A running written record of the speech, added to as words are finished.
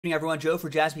Good evening, everyone. Joe for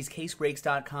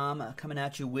jaspyscasebreaks.com coming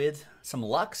at you with some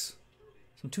LUXE,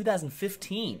 some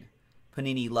 2015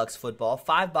 Panini LUXE football.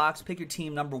 5-box, pick your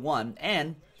team number 1.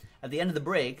 And at the end of the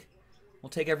break, we'll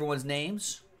take everyone's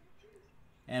names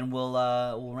and we'll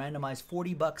randomize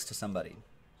 $40 to somebody.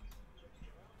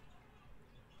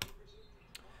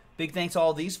 Big thanks to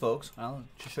all these folks. I'll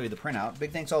just show you the printout.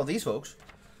 Big thanks to all these folks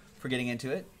for getting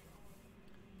into it.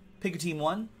 Pick your team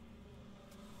 1.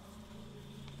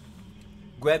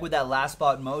 Greg with that last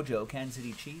spot mojo, Kansas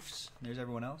City Chiefs. There's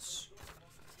everyone else.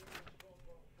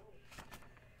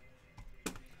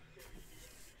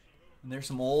 And there's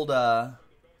some old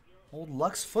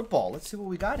LUXE football. Let's see what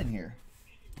we got in here.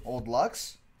 Old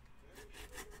LUXE.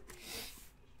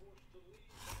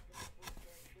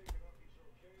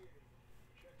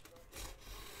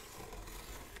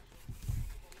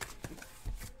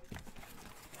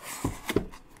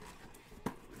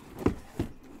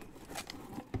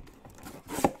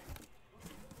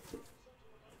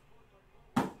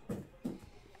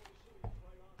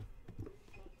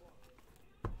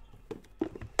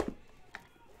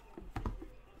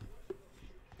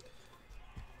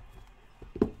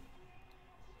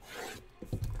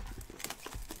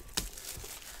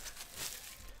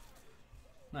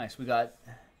 Nice. We got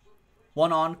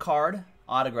 1 on-card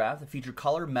autograph that feature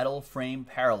color, metal, frame,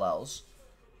 parallels.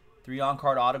 3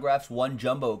 on-card autographs, 1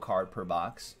 jumbo card per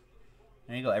box.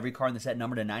 There you go. Every card in the set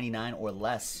numbered to 99 or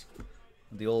less.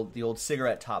 The old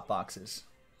cigarette top boxes.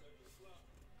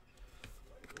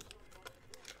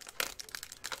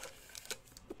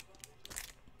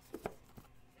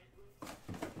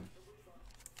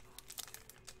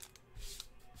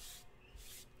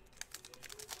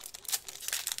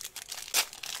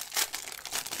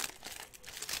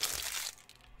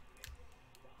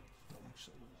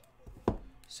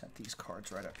 Set these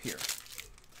cards right up here.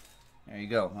 There you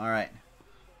go. All right.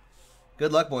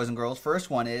 Good luck, boys and girls. First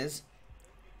one is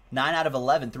 9 out of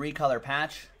 11, 3-color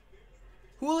patch.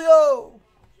 Julio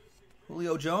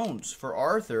Jones for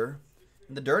Arthur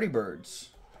and the Dirty Birds.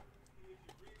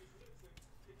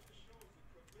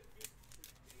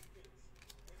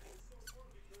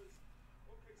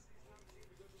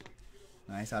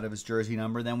 Nice, out of his jersey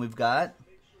number. Then we've got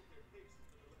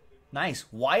nice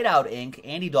whiteout ink,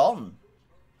 Andy Dalton.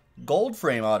 Gold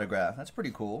frame autograph. That's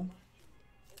pretty cool.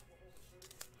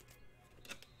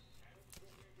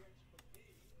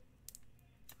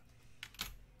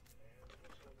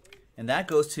 And that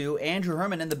goes to Andrew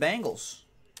Herman and the Bengals.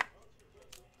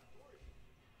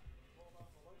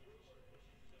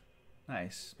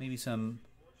 Nice. Maybe some...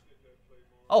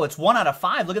 Oh, it's 1 out of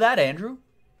 5. Look at that, Andrew.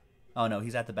 Oh, no,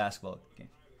 he's at the basketball game.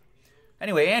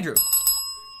 Anyway, Andrew,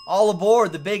 all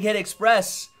aboard the Big Hit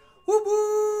Express. Whoop, whoop.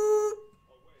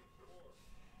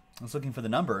 I was looking for the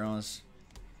number, and it was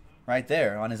right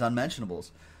there on his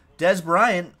unmentionables. Des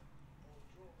Bryant,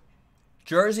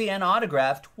 jersey and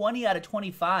autograph, 20 out of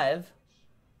 25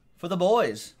 for the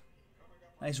boys.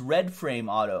 Nice red frame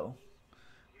auto.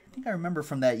 I think I remember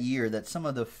from that year that some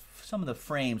of the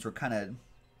frames were kind of a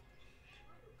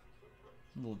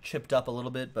little chipped up a little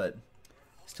bit, but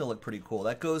still look pretty cool.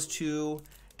 That goes to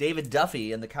David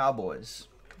Duffy and the Cowboys.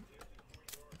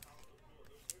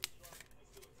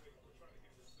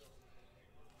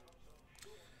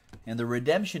 And the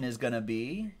redemption is going to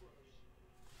be,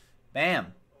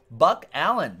 bam, Buck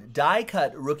Allen,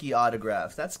 die-cut rookie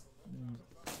autograph. That's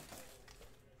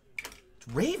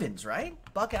Ravens, right?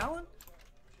 Buck Allen?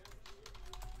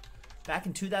 Back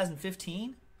in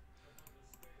 2015?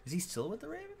 Is he still with the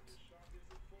Ravens?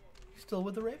 He's still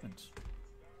with the Ravens.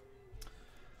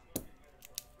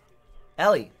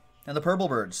 Ellie and the Purple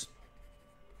Birds.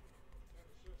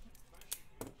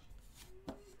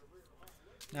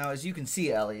 Now, as you can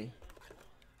see, Ellie,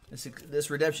 this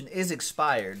redemption is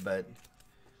expired, but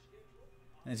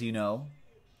as you know,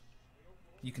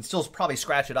 you can still probably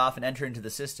scratch it off and enter into the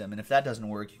system. And if that doesn't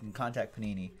work, you can contact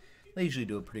Panini. They usually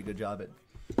do a pretty good job at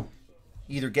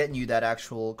either getting you that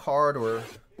actual card or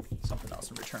something else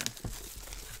in return.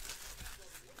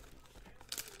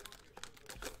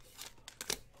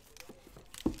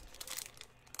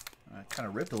 I kind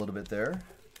of ripped a little bit there.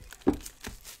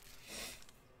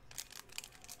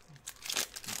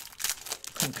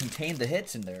 Contain the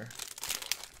hits in there.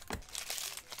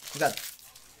 We got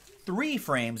 3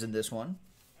 frames in this one.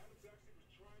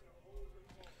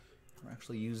 I'll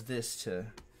actually use this to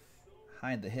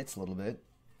hide the hits a little bit.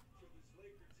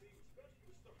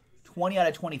 20 out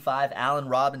of 25, Allen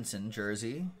Robinson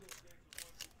jersey.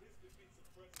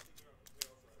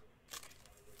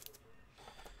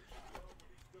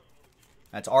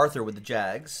 That's Arthur with the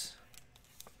Jags.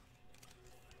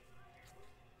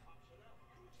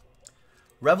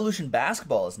 Revolution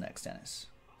Basketball is next, Dennis.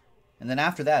 And then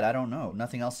after that, I don't know.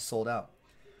 Nothing else is sold out.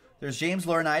 There's James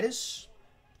Laurinaitis,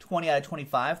 20 out of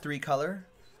 25, 3-color.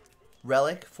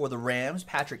 Relic for the Rams,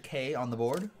 Patrick K on the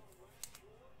board.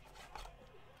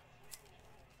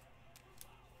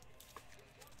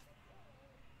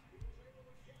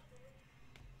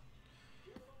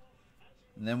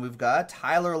 And then we've got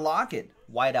Tyler Lockett,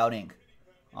 whiteout ink,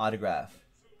 autograph.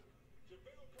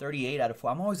 38 out of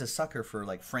 4. I'm always a sucker for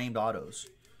like framed autos.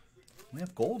 We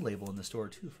have gold label in the store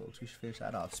too, folks. We should finish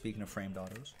that off. Speaking of framed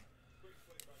autos.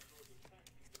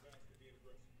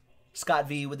 Scott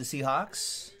V with the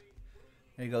Seahawks.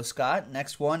 There you go, Scott.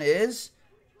 Next one is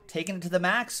taking it to the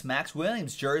max. Max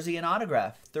Williams, jersey and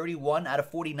autograph. 31 out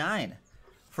of 49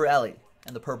 for Ellie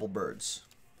and the Purple Birds.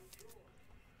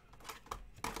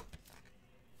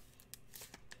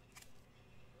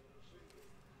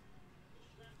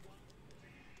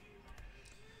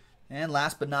 And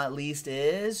last but not least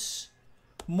is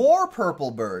more Purple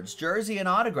Birds, jersey and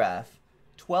autograph.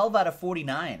 12 out of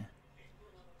 49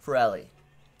 for Ellie.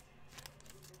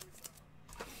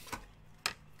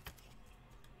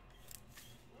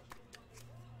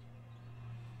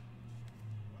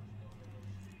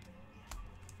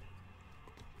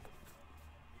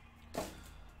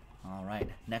 All right,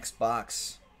 next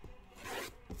box.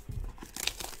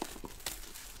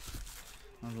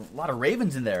 A lot of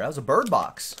Ravens in there. That was a bird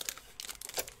box.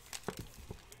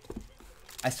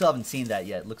 I still haven't seen that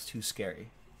yet. It looks too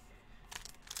scary.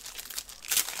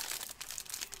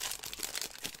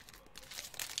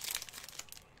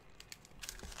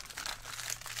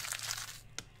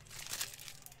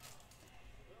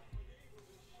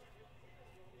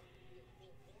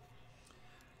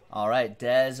 All right,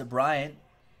 Dez Bryant.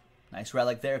 Nice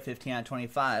relic there, 15 out of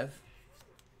 25.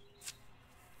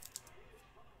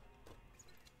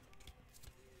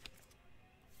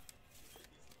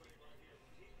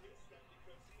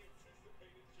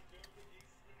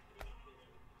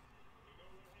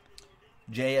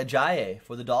 Jay Ajayi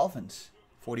for the Dolphins.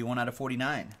 41 out of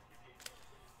 49.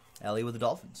 Ellie with the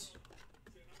Dolphins.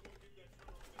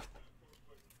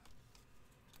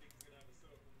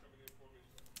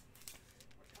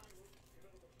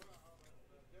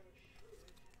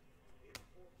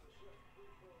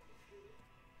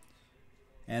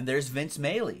 And there's Vince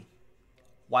Mailey.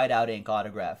 Whiteout ink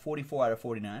autograph. 44 out of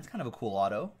 49. It's kind of a cool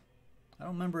auto. I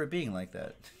don't remember it being like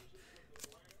that.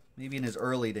 Maybe in his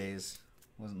early days.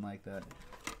 Wasn't like that.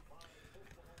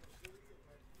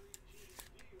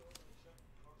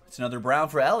 It's another brown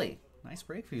for Ellie. Nice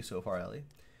break for you so far, Ellie.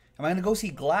 Am I going to go see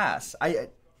Glass?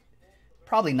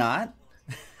 Probably not.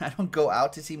 I don't go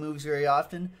out to see movies very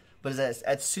often. But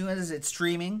as soon as it's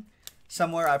streaming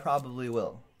somewhere, I probably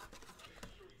will.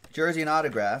 Jersey and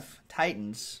autograph.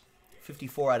 Titans.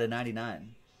 54 out of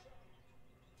 99.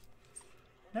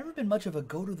 Never been much of a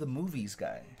go-to-the-movies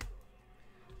guy.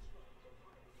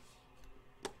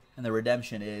 And the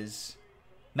redemption is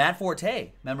Matt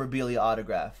Forte, memorabilia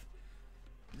autograph.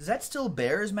 Is that still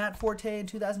Bears Matt Forte in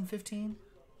 2015?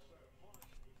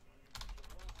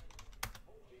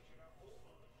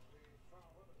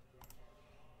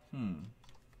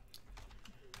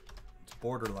 It's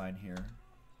borderline here.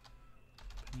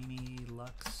 Panini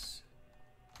LUXE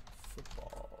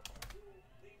football.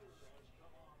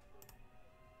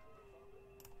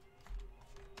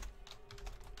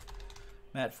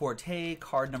 Matt Forte,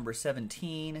 card number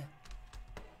 17.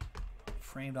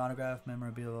 Framed autograph,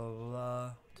 memorabilia, blah, blah,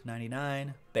 blah, to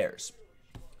 99. Bears.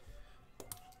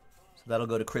 So that'll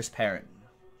go to Chris Parent.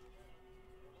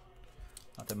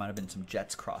 Thought there might have been some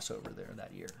Jets crossover there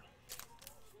that year.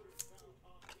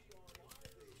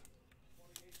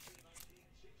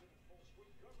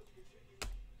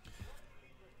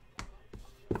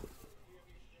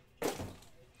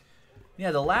 Yeah,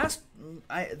 the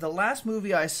last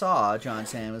movie I saw, John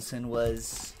Samuelson,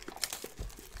 was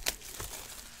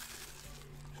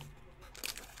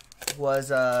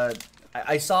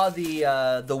I saw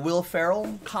the Will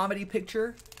Ferrell comedy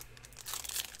picture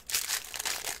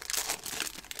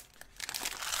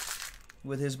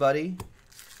with his buddy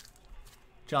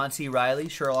John C. Reilly,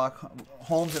 Sherlock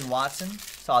Holmes and Watson.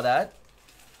 Saw that,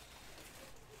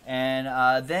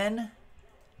 and then.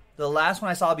 The last one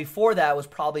I saw before that was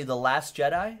probably The Last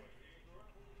Jedi.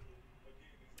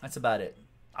 That's about it.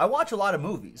 I watch a lot of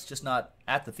movies, just not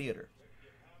at the theater.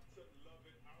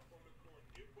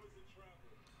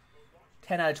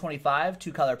 10 out of 25,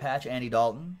 2-color patch, Andy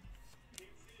Dalton.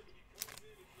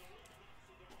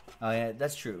 Oh yeah,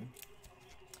 that's true.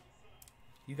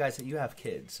 You guys, you have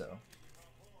kids, so.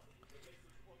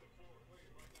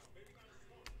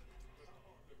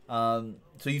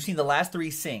 So you've seen the last 3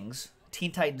 Sings.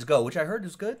 Teen Titans Go, which I heard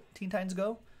is good. Teen Titans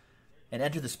Go. And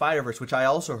Enter the Spider-Verse, which I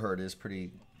also heard is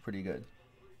pretty good.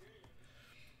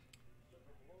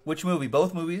 Which movie?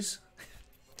 Both movies.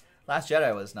 Last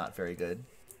Jedi was not very good.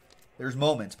 There's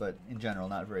moments, but in general,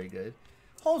 not very good.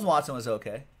 Holmes Watson was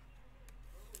okay.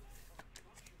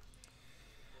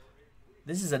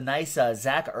 This is a nice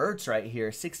Zach Ertz right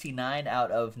here. 69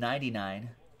 out of 99.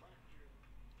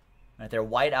 Right there,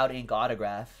 white out ink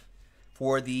autograph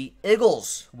for the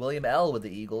Eagles. William L. with the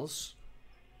Eagles.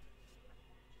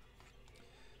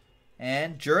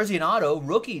 And jersey and auto,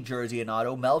 rookie jersey and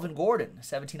auto, Melvin Gordon.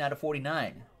 17 out of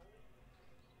 49.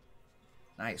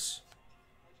 Nice.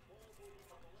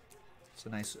 It's a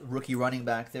nice rookie running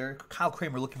back there. Kyle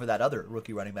Kramer looking for that other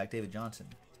rookie running back, David Johnson.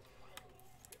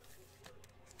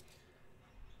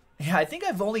 Yeah, I think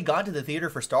I've only gone to the theater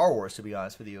for Star Wars, to be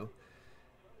honest with you.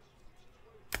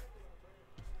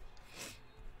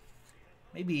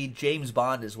 Maybe James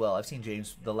Bond as well. I've seen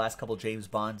the last couple James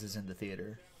Bonds is in the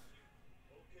theater.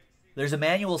 There's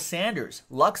Emmanuel Sanders,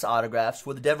 Lux autographs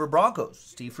for the Denver Broncos,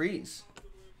 Steve Freeze.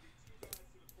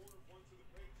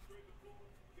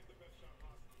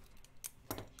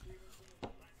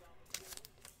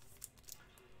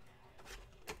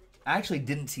 I actually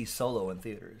didn't see Solo in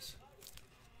theaters.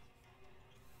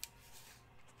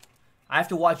 I have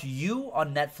to watch You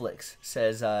on Netflix,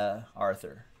 says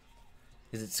Arthur.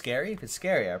 Is it scary? If it's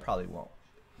scary, I probably won't.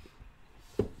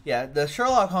 Yeah, the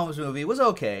Sherlock Holmes movie was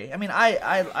okay. I mean,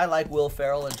 I like Will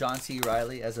Ferrell and John C.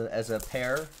 Reilly as a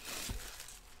pair.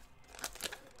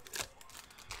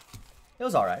 It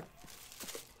was all right.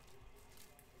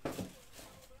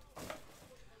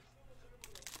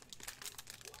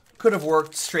 Could have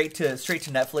worked straight to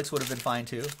Netflix. Would have been fine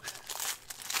too.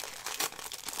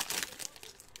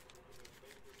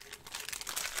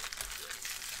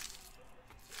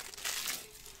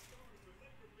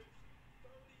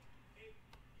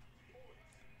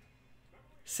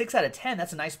 Six out of 10.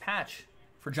 That's a nice patch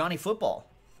for Johnny Football.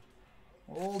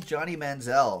 Old Johnny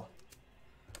Manziel.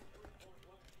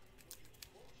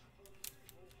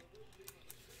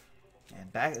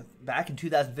 And back in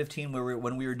 2015,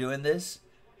 when we were doing this,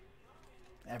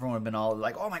 everyone would have been all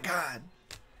like, "Oh my God!"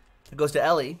 It goes to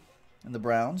Ellie and the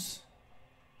Browns.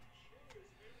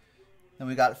 Then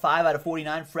we got 5 out of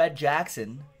 49. Fred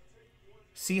Jackson,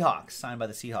 Seahawks, signed by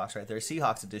the Seahawks right there.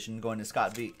 Seahawks edition going to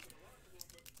Scott B.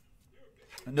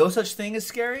 No Such Thing as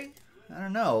scary? I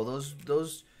don't know.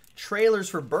 Those trailers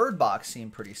for Bird Box seem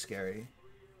pretty scary.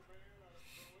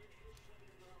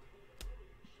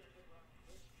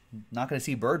 Not going to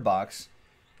see Bird Box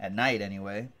at night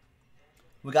anyway.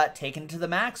 We got Taken to the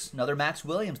Max. Another Max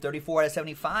Williams. 34 out of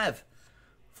 75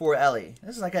 for Ellie.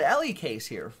 This is like an Ellie case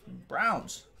here.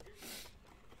 Browns.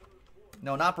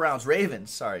 No, not Browns.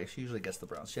 Ravens. Sorry. She usually gets the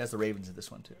Browns. She has the Ravens in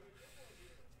this one too.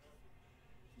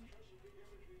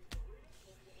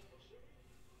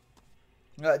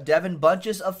 Devin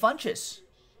Bunches of Funches.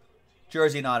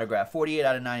 Jersey and autograph. 48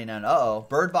 out of 99. Uh-oh.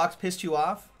 Bird Box pissed you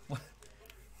off?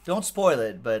 Don't spoil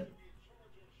it, but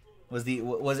was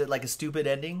it like a stupid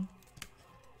ending?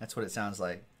 That's what it sounds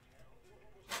like.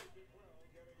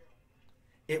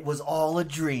 It was all a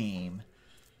dream.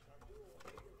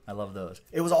 I love those.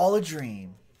 It was all a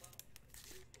dream.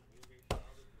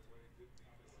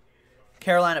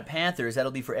 Carolina Panthers.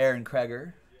 That'll be for Aaron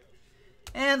Kreger.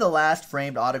 And the last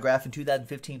framed autograph in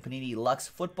 2015 Panini Lux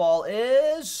Football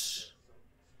is...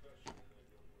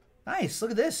 Nice.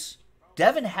 Look at this.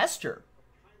 Devin Hester.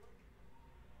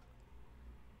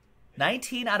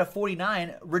 19 out of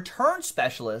 49. Return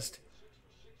specialist.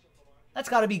 That's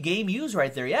got to be game used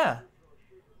right there, yeah.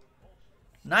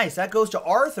 Nice. That goes to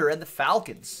Arthur and the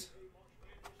Falcons.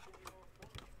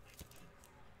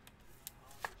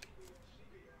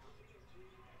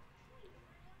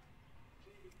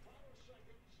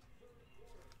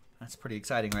 That's pretty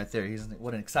exciting right there.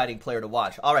 What an exciting player to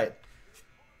watch. All right.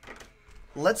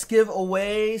 Let's give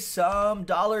away some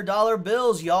dollar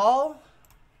bills, y'all.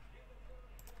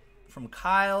 From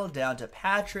Kyle down to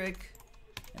Patrick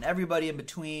and everybody in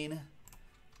between.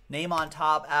 Name on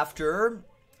top after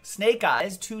Snake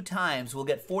Eyes 2 times. We'll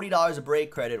get $40 of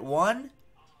break credit. 1,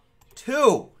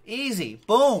 2. Easy.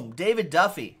 Boom. David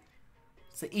Duffy.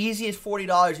 It's the easiest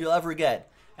 $40 you'll ever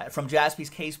get from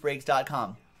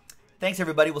JaspysCaseBreaks.com. Thanks,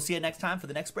 everybody. We'll see you next time for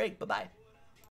the next break. Bye-bye.